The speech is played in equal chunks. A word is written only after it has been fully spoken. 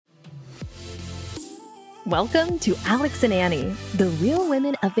Welcome to Alex and Annie, the real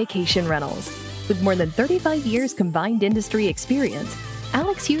women of vacation rentals. With more than 35 years combined industry experience,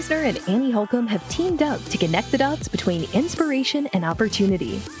 Alex Husner and Annie Holcomb have teamed up to connect the dots between inspiration and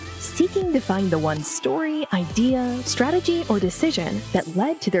opportunity, seeking to find the one story, idea, strategy, or decision that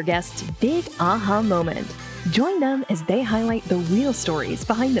led to their guests' big aha moment. Join them as they highlight the real stories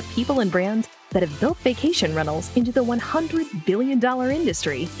behind the people and brands that have built vacation rentals into the $100 billion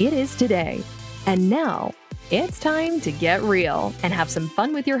industry it is today. And now, it's time to get real and have some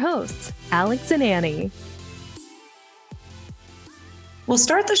fun with your hosts, Alex and Annie. We'll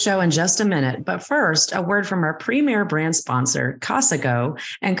start the show in just a minute, but first, a word from our premier brand sponsor, CasaGo,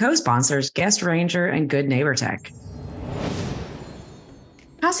 and co-sponsors Guest Ranger and Good Neighbor Tech.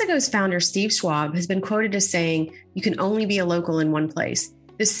 CasaGo's founder, Steve Schwab, has been quoted as saying, "You can only be a local in one place."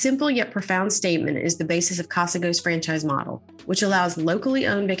 This simple yet profound statement is the basis of CasaGo's franchise model, which allows locally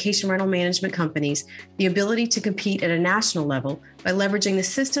owned vacation rental management companies the ability to compete at a national level by leveraging the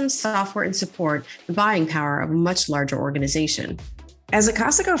systems, software, and support, the buying power of a much larger organization. As a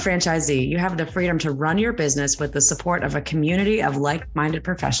CasaGo franchisee, you have the freedom to run your business with the support of a community of like-minded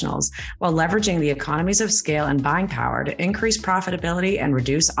professionals while leveraging the economies of scale and buying power to increase profitability and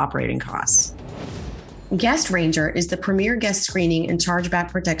reduce operating costs. Guest Ranger is the premier guest screening and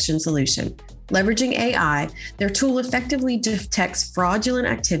chargeback protection solution. Leveraging AI, their tool effectively detects fraudulent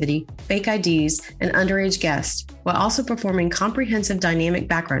activity, fake IDs, and underage guests, while also performing comprehensive dynamic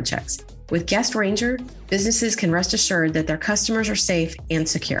background checks. With Guest Ranger, businesses can rest assured that their customers are safe and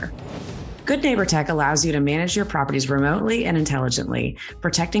secure. Good Neighbor Tech allows you to manage your properties remotely and intelligently,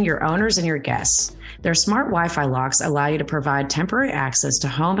 protecting your owners and your guests. Their smart Wi-Fi locks allow you to provide temporary access to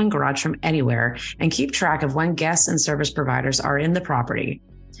home and garage from anywhere and keep track of when guests and service providers are in the property.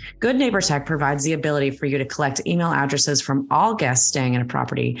 Good Neighbor Tech provides the ability for you to collect email addresses from all guests staying in a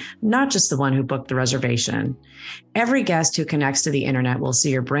property, not just the one who booked the reservation. Every guest who connects to the internet will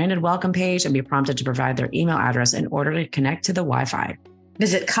see your branded welcome page and be prompted to provide their email address in order to connect to the Wi-Fi.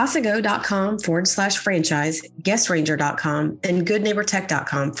 Visit casago.com/franchise, guestranger.com, and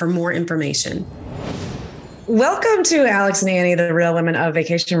goodneighbortech.com for more information. Welcome to Alex and Annie, the real women of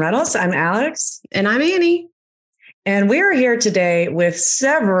vacation rentals. I'm Alex. And I'm Annie. And we are here today with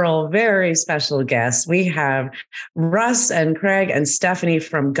several very special guests. We have Russ and Craig and Stephanie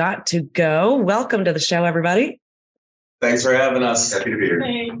from Got to Go. Welcome to the show, everybody. Thanks for having us. Happy to be here.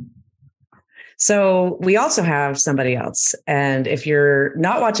 Hey. So we also have somebody else. And if you're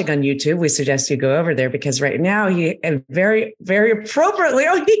not watching on YouTube, we suggest you go over there because right now he very, very appropriately,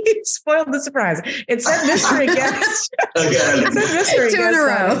 he spoiled the surprise. It said mystery guest. It said mystery guest. 2 in a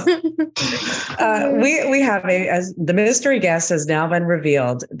row. We have the mystery guest has now been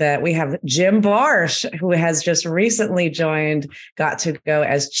revealed that we have Jim Barsh, who has just recently joined Got to Go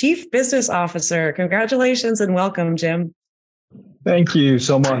as Chief Business Officer. Congratulations and welcome, Jim. Thank you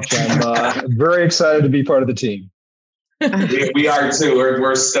so much. I'm very excited to be part of the team. We are too.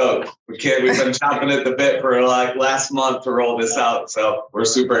 We're stoked. We've been chomping at the bit for like last month to roll this out. So we're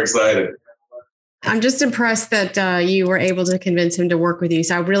super excited. I'm just impressed that you were able to convince him to work with you.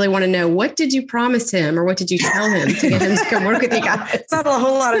 So I really want to know, what did you promise him or what did you tell him to get him to come work with you guys? It's not a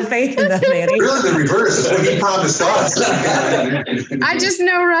whole lot of faith in that, man. Really the reverse. What he promised us. I just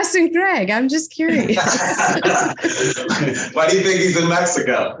know Russ and Craig. I'm just curious. Why do you think he's in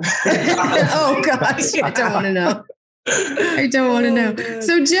Mexico? Oh, gosh. I don't want to know. I don't want to know.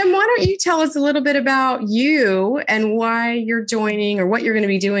 So, Jim, why don't you tell us a little bit about you and why you're joining or what you're going to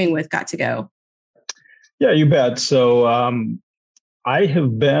be doing with Got to Go? Yeah, you bet. So I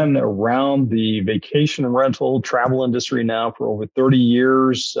have been around the vacation rental travel industry now for over 30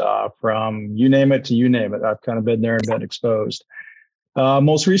 years, from you name it to you name it. I've kind of been there and been exposed.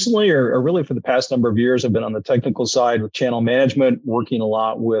 Most recently, or really for the past number of years, I've been on the technical side with channel management, working a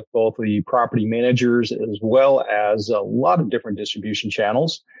lot with both the property managers as well as a lot of different distribution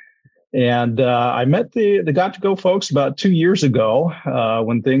channels. And I met the Got to Go folks about 2 years ago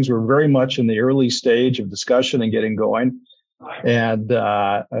when things were very much in the early stage of discussion and getting going. And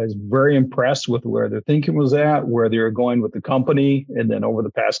I was very impressed with where their thinking was at, where they were going with the company. And then over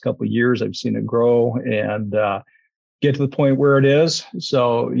the past couple of years, I've seen it grow and get to the point where it is.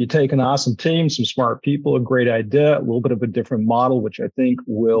 So you take an awesome team, some smart people, a great idea, a little bit of a different model, which I think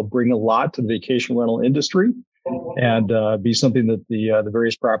will bring a lot to the vacation rental industry and be something that the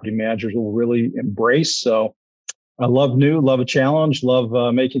various property managers will really embrace. So I love a challenge, love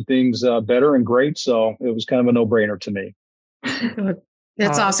making things better and great. So it was kind of a no-brainer to me.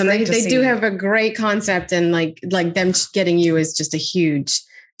 That's awesome. They do have a great concept, and like them getting you is just a huge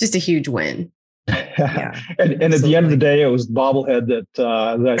win. And at the end of the day, it was the bobblehead that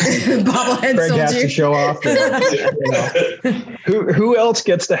bobblehead Craig has to show off. Who else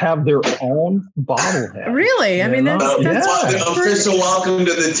gets to have their own bobblehead? Really? I mean, that's the official welcome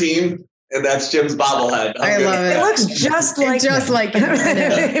to the team. And that's Jim's bobblehead. I love it. It looks just like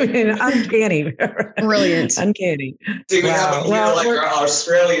uncanny. Brilliant. Uncanny. See, we have our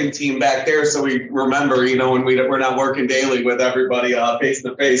Australian team back there, so we remember, when we're not working daily with everybody face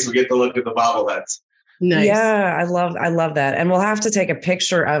to face, we get to look at the bobbleheads. Nice. Yeah, I love that. And we'll have to take a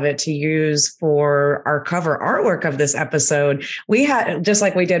picture of it to use for our cover artwork of this episode. We had, just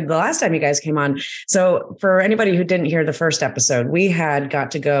like we did the last time you guys came on. So for anybody who didn't hear the first episode, we had got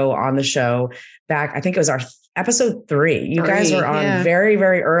to go on the show back, I think it was our episode 3. You guys were on very,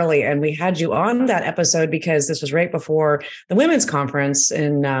 very early, and we had you on that episode because this was right before the women's conference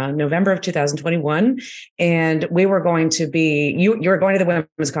in November of 2021. And we were going to be, you were going to the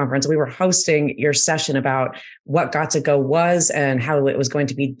women's conference. We were hosting your session about what Got to Go was and how it was going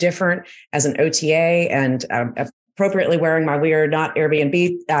to be different as an OTA, and appropriately wearing my We Are Not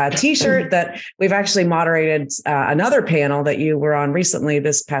Airbnb t-shirt that we've actually moderated another panel that you were on recently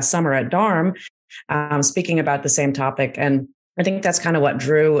this past summer at DARM. Speaking about the same topic. And I think that's kind of what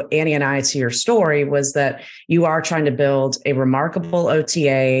drew Annie and I to your story, was that you are trying to build a remarkable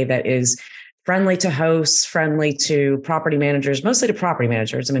OTA that is friendly to hosts, friendly to property managers, mostly to property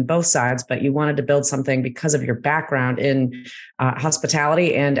managers. I mean, both sides, but you wanted to build something because of your background in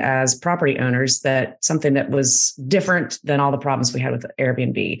hospitality and as property owners, that something that was different than all the problems we had with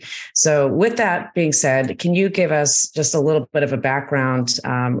Airbnb. So with that being said, can you give us just a little bit of a background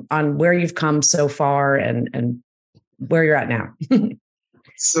on where you've come so far and where you're at now?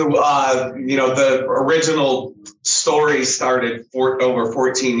 So, the original story started over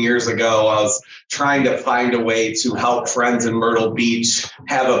 14 years ago. I was trying to find a way to help friends in Myrtle Beach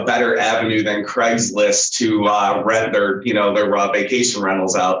have a better avenue than Craigslist to rent their vacation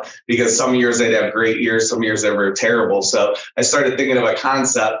rentals out, because some years they'd have great years, some years they were terrible. So I started thinking of a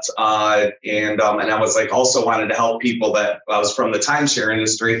concept, and I was like, also wanted to help people that I was from the timeshare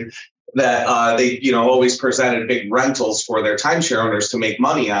industry, that they, always presented big rentals for their timeshare owners to make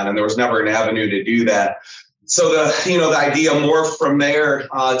money on. And there was never an avenue to do that. So the idea morphed from there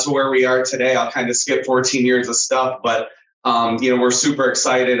to where we are today. I'll kind of skip 14 years of stuff, but, we're super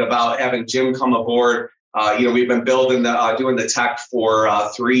excited about having Jim come aboard. We've been building doing the tech for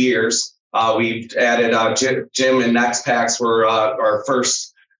 3 years. We've added Jim and NextPacks were our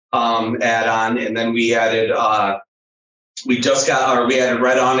first add-on. And then we added, we added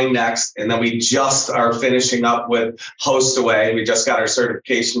Red Awning next, and then we just are finishing up with HostAway. We just got our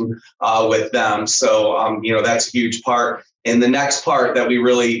certification with them. So, that's a huge part. And the next part that we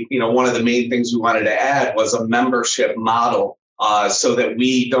really, one of the main things we wanted to add was a membership model so that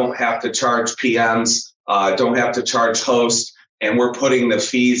we don't have to charge PMs, don't have to charge hosts, and we're putting the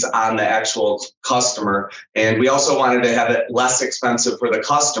fees on the actual customer. And we also wanted to have it less expensive for the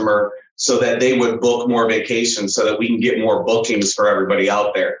customer, so that they would book more vacations, so that we can get more bookings for everybody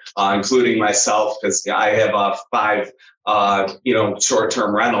out there, including myself, because I have 5,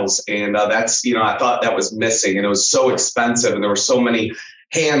 short-term rentals. And that's, I thought that was missing, and it was so expensive, and there were so many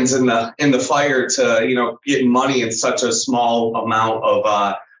hands in the fire to, get money in such a small amount of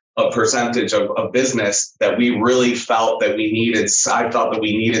a percentage of business, that we really felt that I felt that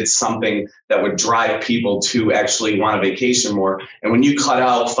we needed something that would drive people to actually want a vacation more. And when you cut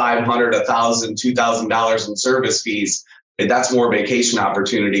out $500, $1,000, $2,000 in service fees, that's more vacation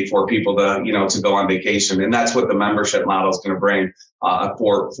opportunity for people to go on vacation. And that's what the membership model is going to bring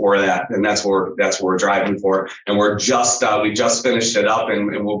for that. And that's what we're driving for. And we just finished it up,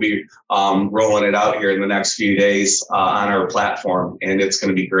 and we'll be rolling it out here in the next few days on our platform. And it's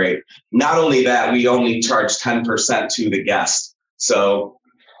going to be great. Not only that, we only charge 10% to the guest. So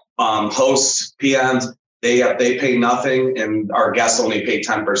hosts, PMs, they pay nothing, and our guests only pay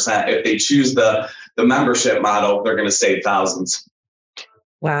 10%. If they choose the membership model, they're going to save thousands.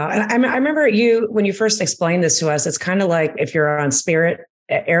 Wow. And I remember when you first explained this to us, it's kind of like if you're on Spirit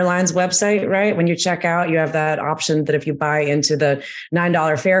Airlines website, right? When you check out, you have that option that if you buy into the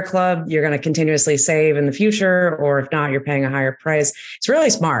 $9 fare club, you're going to continuously save in the future, or if not, you're paying a higher price. It's really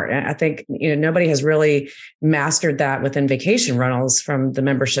smart. I think, nobody has really mastered that within vacation rentals from the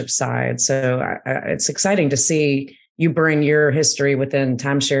membership side. So it's exciting to see you bring your history within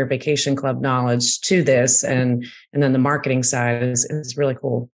timeshare vacation club knowledge to this, and then the marketing side is really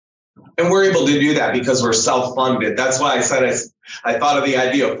cool. And we're able to do that because we're self-funded. That's why I said I thought of the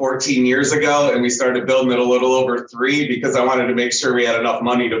idea 14 years ago, and we started building it a little over 3, because I wanted to make sure we had enough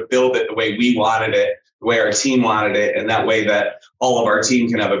money to build it the way we wanted it. the way our team wanted it, and that way that all of our team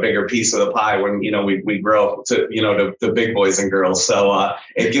can have a bigger piece of the pie when we grow to to the big boys and girls. So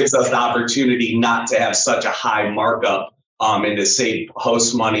it gives us the opportunity not to have such a high markup and to save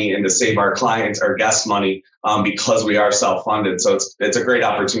host money and to save our clients, our guests money, because we are self-funded. So it's a great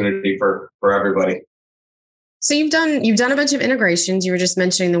opportunity for everybody. So you've done a bunch of integrations. You were just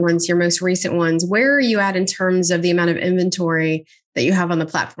mentioning the ones, your most recent ones. Where are you at in terms of the amount of inventory that you have on the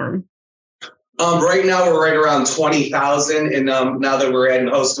platform? Right now we're right around 20,000, and now that we're adding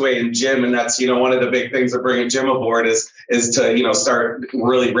Hostway and Jim, and that's one of the big things of bringing Jim aboard is to start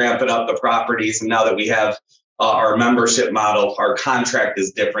really ramping up the properties. And now that we have our membership model, our contract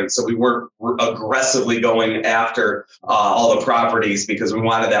is different. So we weren't aggressively going after all the properties because we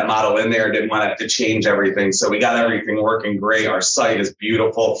wanted that model in there, didn't want to have to change everything. So we got everything working great. Our site is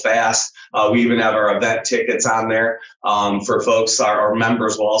beautiful, fast. We even have our event tickets on there for folks. Our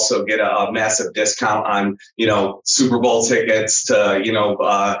members will also get a massive discount on, Super Bowl tickets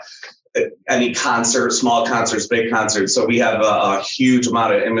to, any concert, small concerts, big concerts. So we have a huge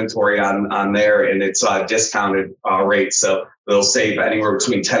amount of inventory on there, and it's a discounted rate. So they'll save anywhere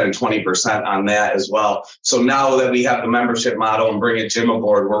between 10 and 20% on that as well. So now that we have the membership model and bringing Jim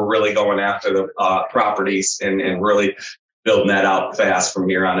aboard, we're really going after the properties and really building that out fast from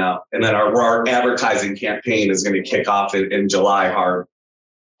here on out. And then our advertising campaign is going to kick off in July hard.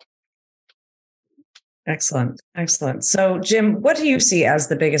 Excellent. So, Jim, what do you see as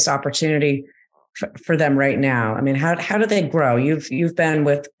the biggest opportunity for them right now? I mean, how do they grow? You've been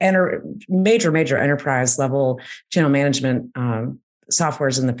with major enterprise level channel management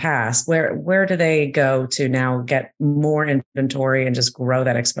softwares in the past. Where do they go to now get more inventory and just grow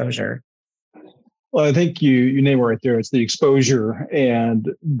that exposure? Well, I think you name it right there. It's the exposure and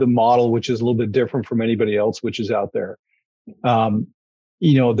the model, which is a little bit different from anybody else, which is out there.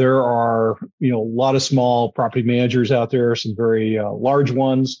 There are, a lot of small property managers out there, some very large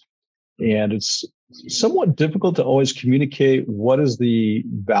ones, and it's somewhat difficult to always communicate what is the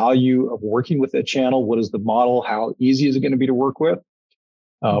value of working with that channel, what is the model, how easy is it going to be to work with.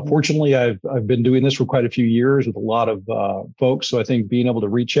 Fortunately, I've been doing this for quite a few years with a lot of folks, so I think being able to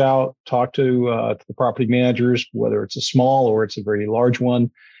reach out, talk to the property managers, whether it's a small or it's a very large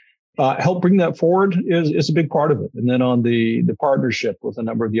one, help bring that forward is a big part of it. And then on the partnership with a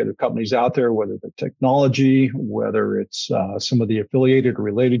number of the other companies out there, whether the technology, whether it's some of the affiliated or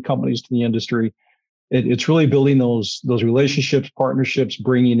related companies to the industry, it's really building those relationships, partnerships,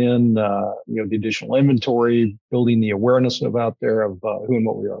 bringing in the additional inventory, building the awareness out there of who and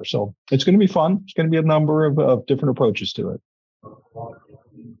what we are. So it's going to be fun. It's going to be a number of different approaches to it.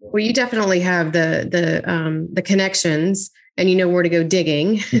 Well, you definitely have the connections, and you know where to go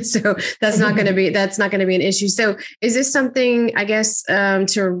digging. So that's not going to be an issue. So is this something, I guess,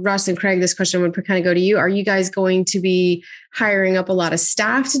 to Russ and Craig, this question would kind of go to you. Are you guys going to be hiring up a lot of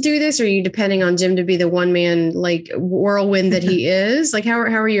staff to do this? Or are you depending on Jim to be the one man whirlwind that he is? How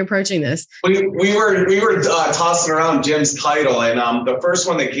are you approaching this? We were tossing around Jim's title, and the first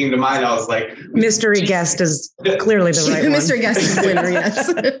one that came to mind, I was like, mystery guest is clearly the right one. Mystery guest is winner, yes.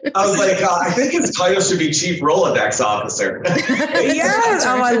 I was like, I think his title should be Chief Rolodex Officer. Yes,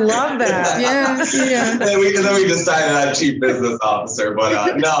 I love that. Yeah. And then we decided on Chief Business Officer,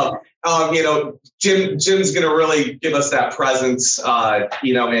 but no. Jim's going to really give us that presence,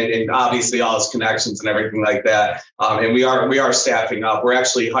 and obviously all his connections and everything like that. And we are staffing up. We're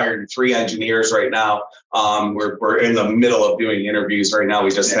actually hiring 3 engineers right now. We're in the middle of doing interviews right now. We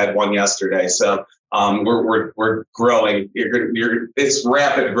just had one yesterday. So we're growing. It's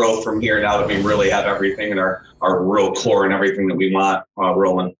rapid growth from here now that we really have everything in our real core and everything that we want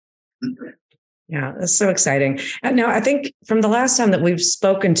rolling. Yeah, that's so exciting. And now I think from the last time that we've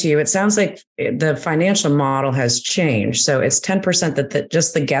spoken to you, it sounds like the financial model has changed. So it's 10% that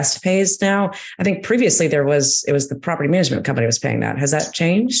just the guest pays now. I think previously it was the property management company was paying that. Has that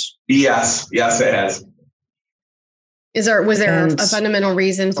changed? Yes, it has. Was there a fundamental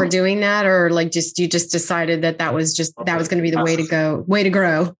reason for doing that, or you just decided that was going to be the way to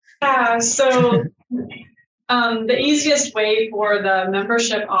grow? Yeah. So. The easiest way for the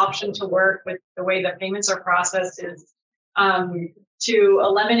membership option to work with the way the payments are processed is to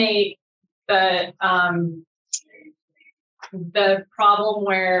eliminate the problem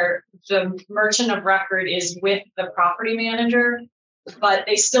where the merchant of record is with the property manager, but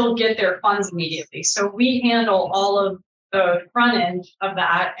they still get their funds immediately. So we handle all of the front end of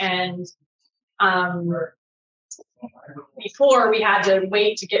that, and before we had to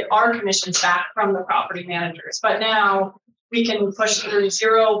wait to get our commissions back from the property managers, but now we can push through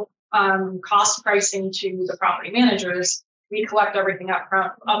zero cost pricing to the property managers. We collect everything up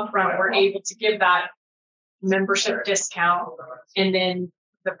front. We're able to give that membership discount, and then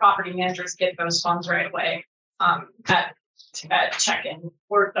the property managers get those funds right away at check-in,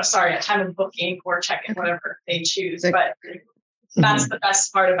 or at time of booking or check-in, whatever they choose. But that's the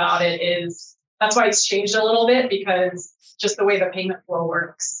best part about it, is that's why it's changed a little bit, because just the way the payment flow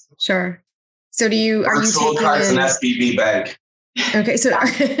works. Sure. So are you taking cards and SVB Bank? Okay, so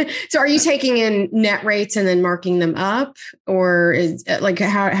are you taking in net rates and then marking them up, or is like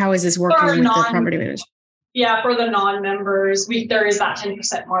how is this working with the property manager? Yeah, for the non-members, there is that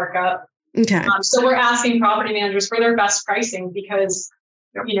 10% markup. Okay. So we're asking property managers for their best pricing, because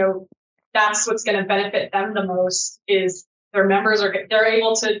that's what's going to benefit them the most, is their members they're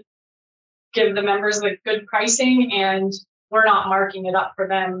able to give the members the good pricing, and we're not marking it up for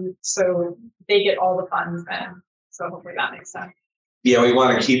them, so they get all the funds then. So hopefully that makes sense. Yeah, we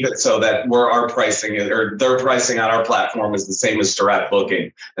want to keep it so that our pricing or their pricing on our platform is the same as direct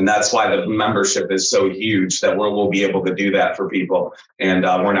booking. And that's why the membership is so huge, that we'll be able to do that for people. And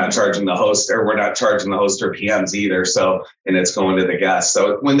we're not charging the host or PMs either. So, and it's going to the guests.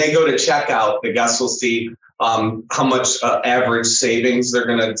 So when they go to checkout, the guests will see how much average savings they're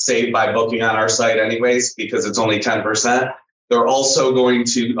going to save by booking on our site anyways, because it's only 10%. They're also going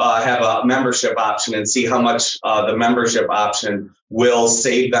to have a membership option and see how much the membership option will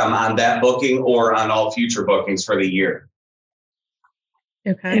save them on that booking or on all future bookings for the year.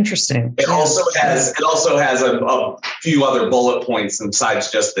 Okay, interesting. It also has a few other bullet points besides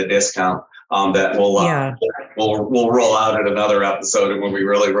just the discount that we'll roll out at another episode, and when we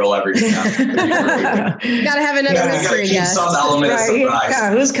really roll everything out. Gotta have another mystery guest. Some element of surprise.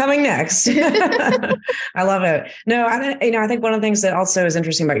 Yeah, who's coming next? I love it. No, I think one of the things that also is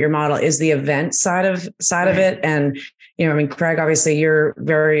interesting about your model is the event side of it. And Craig, obviously you're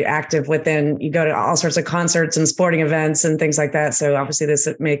very active you go to all sorts of concerts and sporting events and things like that. So obviously this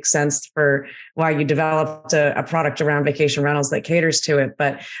makes sense for why you developed a product around vacation rentals that caters to it.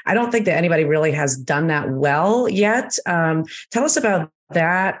 But I don't think that anybody really has done that well yet. Tell us about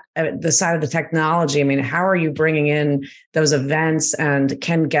that, the side of the technology. I mean, how are you bringing in those events, and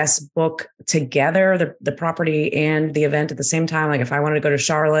can guests book together the property and the event at the same time? Like if I wanted to go to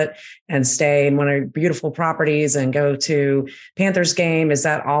Charlotte and stay in one of your beautiful properties and go to Panthers game, is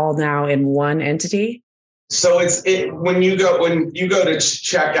that all now in one entity? So when you go to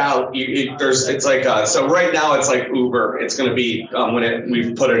check out, so right now it's like Uber. It's going to be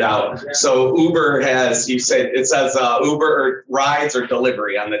we've put it out. So Uber says Uber or rides or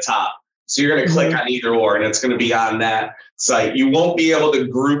delivery on the top. So you're going to click on either or, and it's going to be on that site. You won't be able to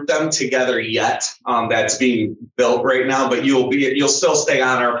group them together yet. That's being built right now, but you'll still stay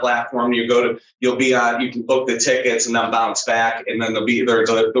on our platform. You can book the tickets and then bounce back, and then there'll be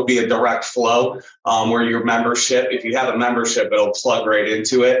a direct flow where your membership, if you have a membership, it'll plug right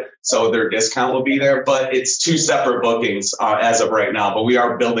into it. So their discount will be there, but it's two separate bookings as of right now. But we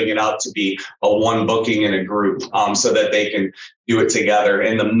are building it out to be a one booking in a group, so that they can do it together.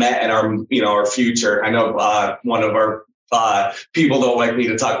 And our future. I know one of our people don't like me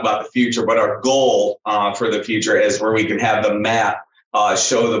to talk about the future, but our goal for the future is where we can have the map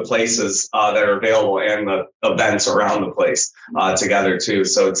show the places that are available and the events around the place together too.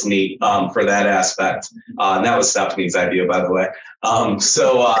 So it's neat for that aspect. And that was Stephanie's idea, by the way.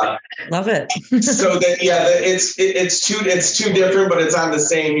 Love it. So that it's two different, but it's on the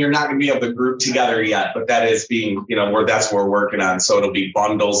same. You're not going to be able to group together yet, but that is being that's what we're working on. So it'll be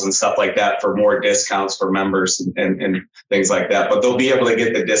bundles and stuff like that for more discounts for members and things like that. But they'll be able to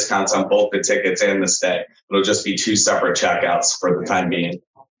get the discounts on both the tickets and the stay. It'll just be two separate checkouts for the time being.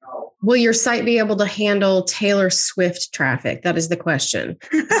 Will your site be able to handle Taylor Swift traffic? That is the question.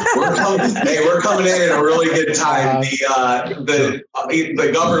 We're coming in at a really good time. The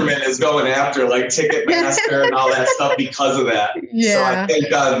government is going after like Ticketmaster and all that stuff because of that. Yeah. So I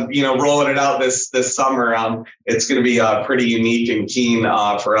think rolling it out this summer, it's going to be pretty unique and keen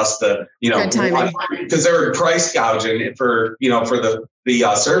for us to because they're price gouging for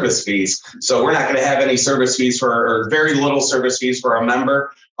the service fees. So we're not going to have any service fees or very little service fees for a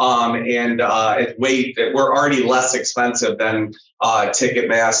member. We're already less expensive than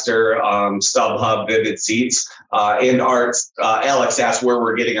Ticketmaster, StubHub, Vivid Seats, and Alex asked where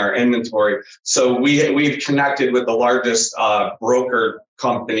we're getting our inventory. So we've connected with the largest broker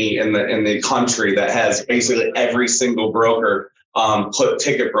company in the country that has basically every single broker.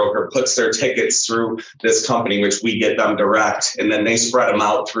 Ticket broker puts their tickets through this company, which we get them direct, and then they spread them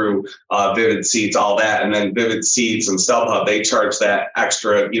out through Vivid Seats, all that, and then Vivid Seats and StubHub, they charge that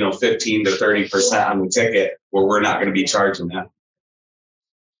extra 15 to 30% on the ticket, where we're not going to be charging that.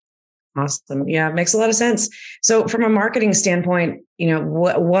 Awesome. Yeah, it makes a lot of sense. So from a marketing standpoint,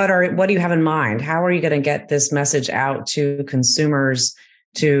 what do you have in mind? How are you going to get this message out to consumers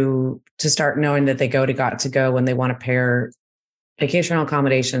to start knowing that they got to go when they want to pair vacation rental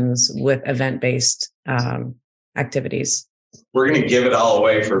accommodations with event-based activities? We're going to give it all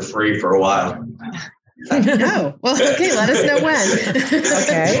away for free for a while. Oh, well, okay. Let us know when.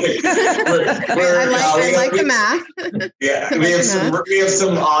 Okay. I like the math. Yeah, we have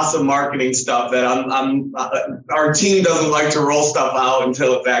some awesome marketing stuff that our team doesn't like to roll stuff out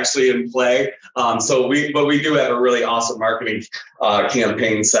until it's actually in play. But we do have a really awesome marketing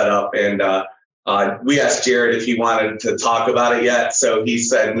campaign set up, and we asked Jared if he wanted to talk about it yet. So he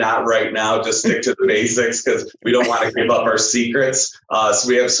said, not right now, just stick to the basics because we don't want to give up our secrets. So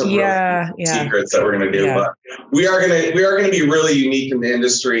we have some secrets that we're going to do, but we are going to be really unique in the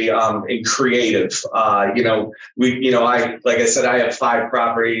industry and creative. Like I said, I have 5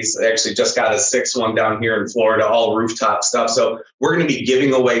 properties. I actually just got a 6th one down here in Florida, all rooftop stuff. So we're going to be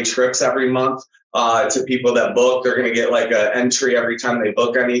giving away trips every month to people that book. They're going to get like an entry every time they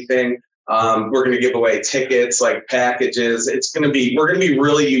book anything. We're going to give away tickets, like packages. We're going to be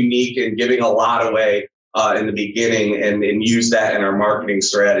really unique in giving a lot away in the beginning and use that in our marketing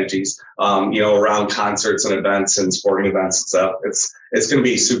strategies, around concerts and events and sporting events. So it's going to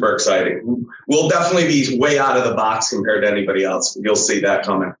be super exciting. We'll definitely be way out of the box compared to anybody else. You'll see that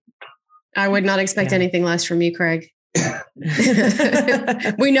coming. I would not expect anything less from you, Craig. We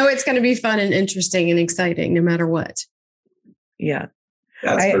know it's going to be fun and interesting and exciting no matter what. Yeah.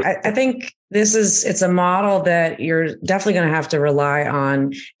 I think it's a model that you're definitely going to have to rely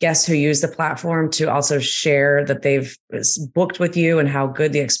on guests who use the platform to also share that they've booked with you and how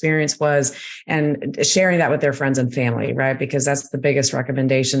good the experience was, and sharing that with their friends and family, right? Because that's the biggest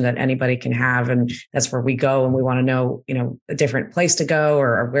recommendation that anybody can have. And that's where we go and we want to know, a different place to go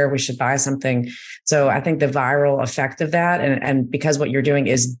or where we should buy something. So I think the viral effect of that, and because what you're doing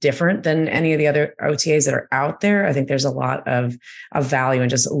is different than any of the other OTAs that are out there, I think there's a lot of value in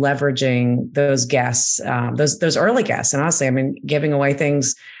just leveraging those guests, those early guests. And honestly, giving away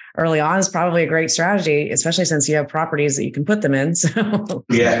things early on is probably a great strategy, especially since you have properties that you can put them in. So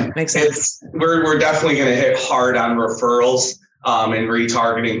yeah, makes sense. We're definitely going to hit hard on referrals and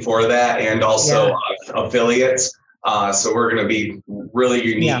retargeting for that, and also affiliates. So we're going to be really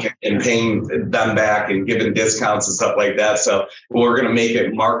unique in paying them back and giving discounts and stuff like that. So we're going to make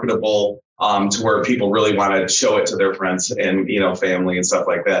it marketable to where people really want to show it to their friends and, family and stuff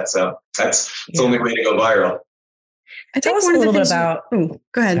like that. So it's the only way to go viral. I think one of the things about, go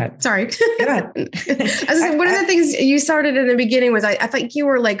ahead. Sorry. Go ahead. One of the things you started in the beginning was, I think you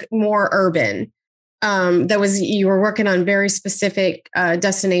were like more urban. You were working on very specific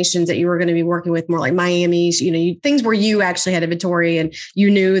destinations that you were going to be working with, more like Miami, things where you actually had inventory and you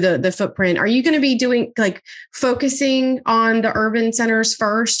knew the footprint. Are you going to be doing focusing on the urban centers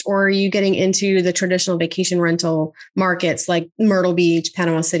first, or are you getting into the traditional vacation rental markets like Myrtle Beach,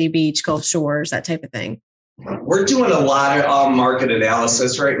 Panama City Beach, Gulf Shores, that type of thing? We're doing a lot of market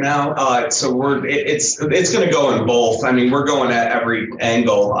analysis right now. So it's going to go in both. We're going at every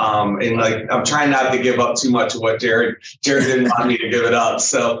angle. And I'm trying not to give up too much of what Jared didn't want me to give it up.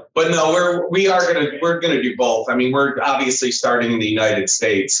 So, but no, we're going to do both. We're obviously starting in the United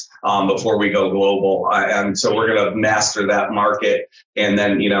States before we go global. And so we're going to master that market. And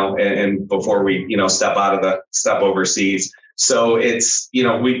then, and before we, step overseas. So it's,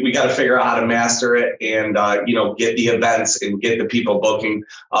 we got to figure out how to master it and, get the events and get the people booking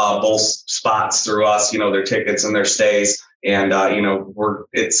both spots through us, their tickets and their stays. And,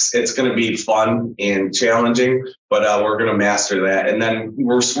 it's going to be fun and challenging, but we're going to master that. And then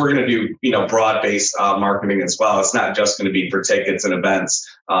we're going to do, broad-based marketing as well. It's not just going to be for tickets and events.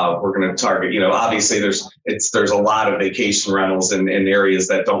 We're going to target, obviously there's a lot of vacation rentals in areas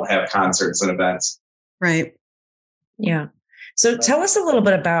that don't have concerts and events. Right. Yeah. So tell us a little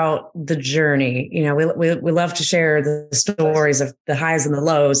bit about the journey. We love to share the stories of the highs and the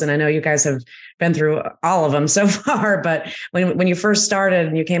lows. And I know you guys have been through all of them so far, but when you first started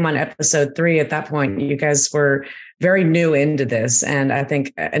and you came on episode 3, at that point, you guys were very new into this. And I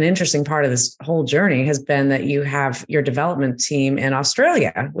think an interesting part of this whole journey has been that you have your development team in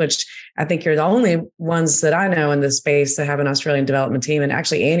Australia, which I think you're the only ones that I know in this space that have an Australian development team. And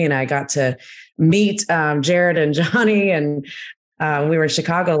actually, Annie and I got to meet Jared and Johnny, and we were in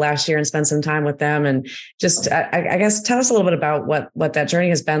Chicago last year and spent some time with them. And just, I guess, tell us a little bit about what that journey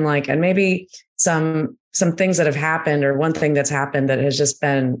has been like, and maybe some things that have happened, or one thing that's happened that has just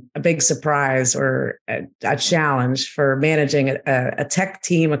been a big surprise or a challenge for managing a tech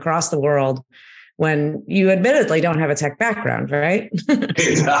team across the world when you admittedly don't have a tech background, right?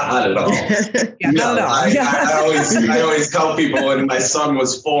 Not at all. Not at all. I always tell people when my son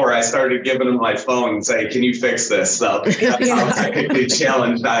was 4, I started giving him my phone and say, "Can you fix this?" So that's how technically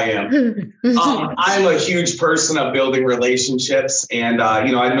challenged I am. I'm a huge person of building relationships, and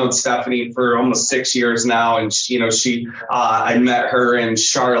I've known Stephanie for almost 6 years now, and I met her in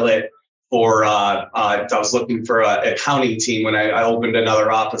Charlotte. I was looking for an accounting team when I opened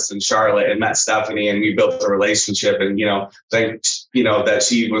another office in Charlotte and met Stephanie, and we built a relationship. And that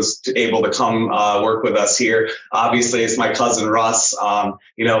she was able to come work with us here. Obviously, it's my cousin Russ.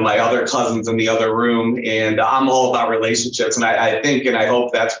 My other cousins in the other room, and I'm all about relationships. And I think and I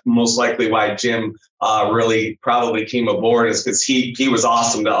hope that's most likely why Jim really probably came aboard, is because he was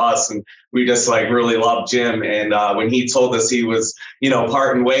awesome to us, and we just really loved Jim. And when he told us he was,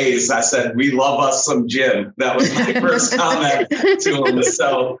 parting ways, I said, "We love us some Jim." That was my first comment to him.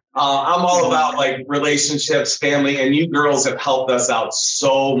 So I'm all about relationships, family, and you girls have helped us out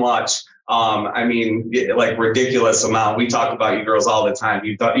so much. Ridiculous amount. We talk about you girls all the time.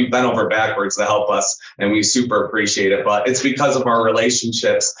 You've bent over backwards to help us, and we super appreciate it. But it's because of our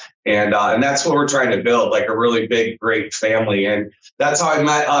relationships, and that's what we're trying to build, a really big, great family. And that's how I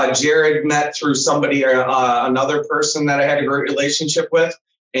met Jared. Met through somebody, another person that I had a great relationship with.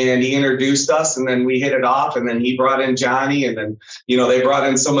 And he introduced us, and then we hit it off, and then he brought in Johnny, and then, they brought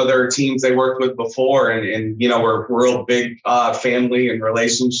in some of their teams they worked with before. And we're real big family and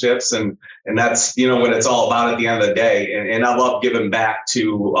relationships. And that's, what it's all about at the end of the day. And I love giving back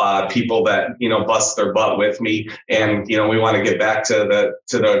to people that, bust their butt with me. And, we want to get back to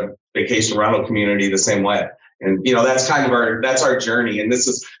the vacation rental community the same way. And, that's kind of that's our journey. And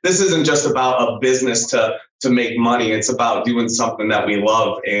this isn't just about a business to make money. It's about doing something that we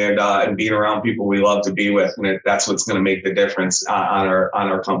love and being around people we love to be with. And that's what's going to make the difference on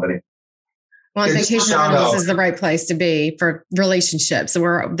our company. Well, vacation rentals is the right place to be for relationships. So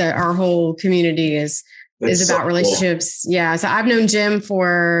our whole community is about relationships. Cool. Yeah. So I've known Jim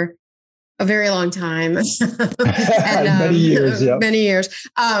for a very long time. And, many years. Yep. Many years.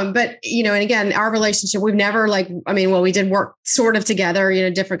 But, and again, our relationship, we've never we did work sort of together,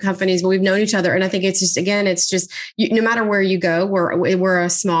 different companies, but we've known each other. And I think it's just, no matter where you go, we're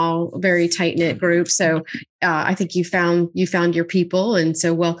a small, very tight knit group. So I think you found your people. And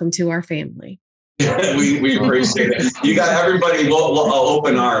so welcome to our family. we appreciate it. You got everybody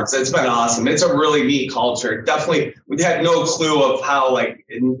open arms. It's been awesome. It's a really neat culture. Definitely, we had no clue of how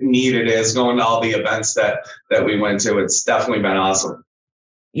neat it is going to all the events that we went to. It's definitely been awesome.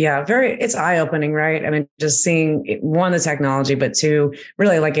 Yeah, it's eye-opening, right? I mean, just seeing one, the technology, but two,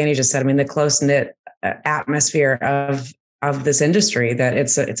 really, like Annie just said, I mean, the close-knit atmosphere of this industry. That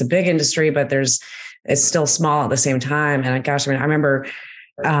it's a big industry, but it's still small at the same time. And gosh, I remember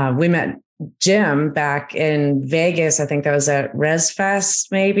we met Jim back in Vegas. I think that was at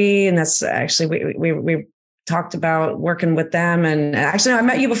ResFest maybe. And that's actually, we talked about working with them. And actually, I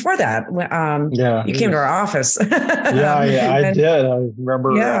met you before that. You came to our office. I did. I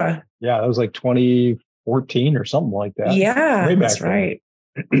remember. That was 2014 or something like that. Yeah, that's right.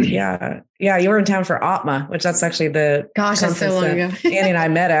 Yeah. You were in town for OTMA, which that's actually the that's so long ago. Annie and I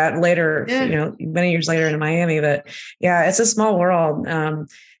met at later, many years later in Miami. But yeah, it's a small world.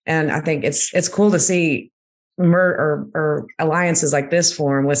 And I think it's cool to see or alliances like this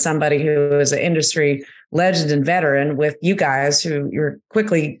form with somebody who is an industry legend and veteran, with you guys who you're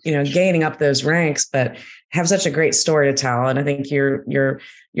quickly, gaining up those ranks, but have such a great story to tell. And I think you're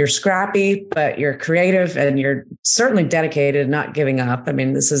scrappy, but you're creative, and you're certainly dedicated, not giving up. I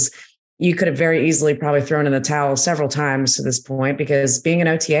mean, you could have very easily probably thrown in the towel several times to this point, because being an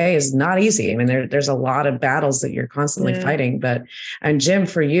OTA is not easy. I mean, there's a lot of battles that you're constantly fighting. And Jim,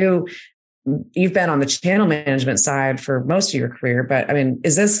 for you've been on the channel management side for most of your career. But I mean,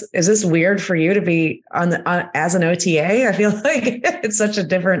 is this weird for you to be as an OTA? I feel like it's not a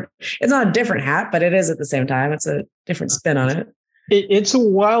different hat, but it is at the same time. It's a different spin on it. It's a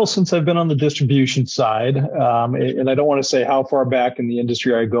while since I've been on the distribution side. And I don't want to say how far back in the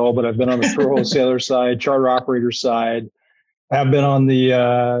industry I go, but I've been on the tour wholesaler side, charter operator side. I've been on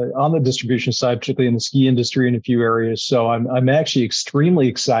the distribution side, particularly in the ski industry in a few areas. So I'm actually extremely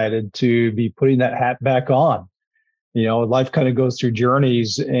excited to be putting that hat back on. Life kind of goes through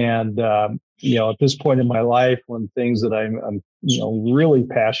journeys, and at this point in my life, one of the things that I'm really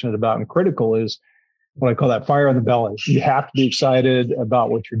passionate about and critical is what I call that fire in the belly. You have to be excited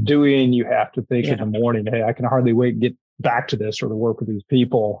about what you're doing. You have to think in the morning, hey, I can hardly wait to get back to this or to work with these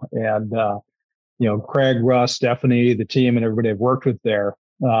people. And, Craig, Russ, Stephanie, the team, and everybody I've worked with there,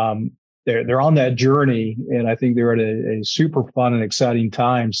 they're on that journey. And I think they're at a super fun and exciting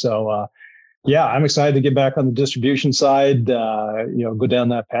time. So, Yeah, I'm excited to get back on the distribution side, go down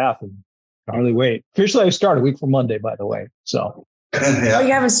that path and can't really wait. Officially, I start a week from Monday, by the way. So. Yeah. Oh,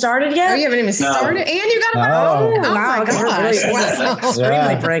 you haven't started yet? Oh, you haven't even started? And you got a Oh, wow. My gosh. Wow.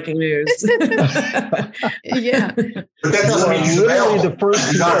 Extremely breaking news. Yeah. But that doesn't mean you're literally the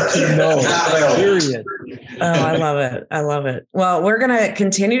first to know. Period. Oh, I love it. I love it. Well, we're going to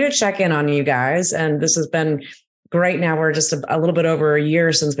continue to check in on you guys. And this has been great. Now we're just a little bit over a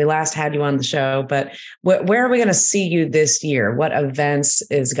year since we last had you on the show, but where are we going to see you this year? What events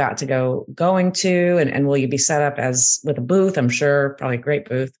is Got to Go going to, and will you be set up as with a booth? I'm sure probably a great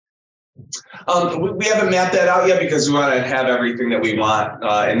booth. We haven't mapped that out yet because we want to have everything that we want,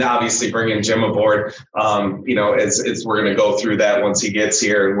 and obviously bringing Jim aboard. As we're going to go through that once he gets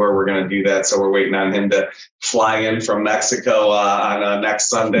here and where we're going to do that. So we're waiting on him to fly in from Mexico on next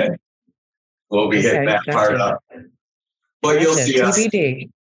Sunday. We'll be hitting that part up. But you'll see us. TBD.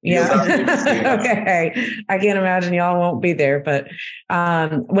 Yeah. Okay. I can't imagine y'all won't be there. But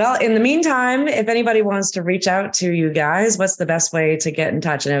well, in the meantime, if anybody wants to reach out to you guys, what's the best way to get in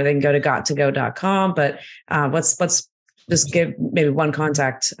touch? And they can go to gottogo.com. But let's just give maybe one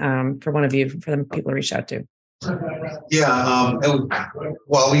contact for one of you for the people to reach out to. Yeah.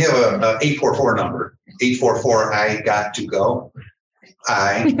 Well, we have a 844 number. 844 I got to go.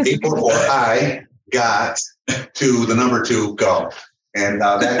 844 I got to the number 2 go. And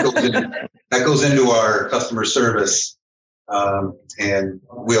that goes into our customer service, and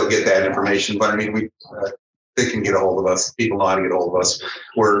we'll get that information. But I mean, they can get a hold of us. People know how to get a hold of us.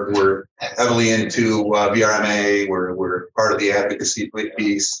 We're heavily into VRMA. We're part of the advocacy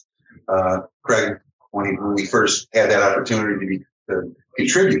piece. Craig, when we first had that opportunity to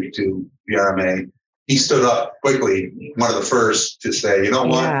contribute to VRMA, he stood up quickly, one of the first to say, you know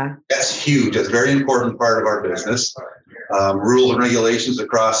what, that's huge. That's a very important part of our business. Rules and regulations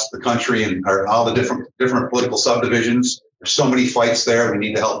across the country and all the different political subdivisions. There's so many fights there. We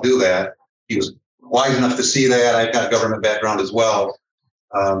need to help do that. He was wise enough to see that. I've got a government background as well.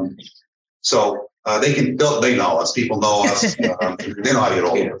 So they know us. People know us. They know how to get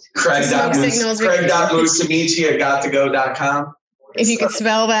hold of us. Craig.Musumeci at gottogo.com. If you could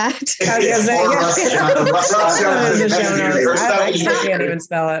spell that. I can't even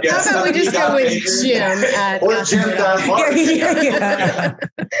spell it. How about we just go with Jim at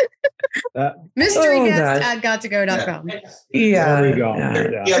mystery guest at gottogo.com. Yeah. There we go.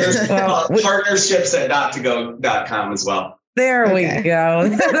 Yeah, there's partnerships at gottogo.com as well. There we go.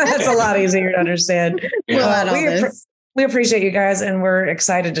 That's a lot easier to understand. We appreciate you guys, and we're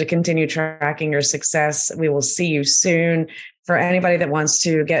excited to continue tracking your success. We will see you soon. For anybody that wants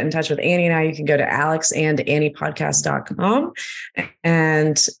to get in touch with Annie and I, you can go to alexandanniepodcast.com.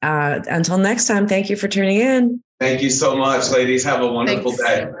 And until next time, thank you for tuning in. Thank you so much, ladies. Have a wonderful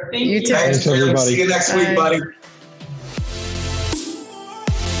day. You too. Thanks, everybody. See you next week, buddy.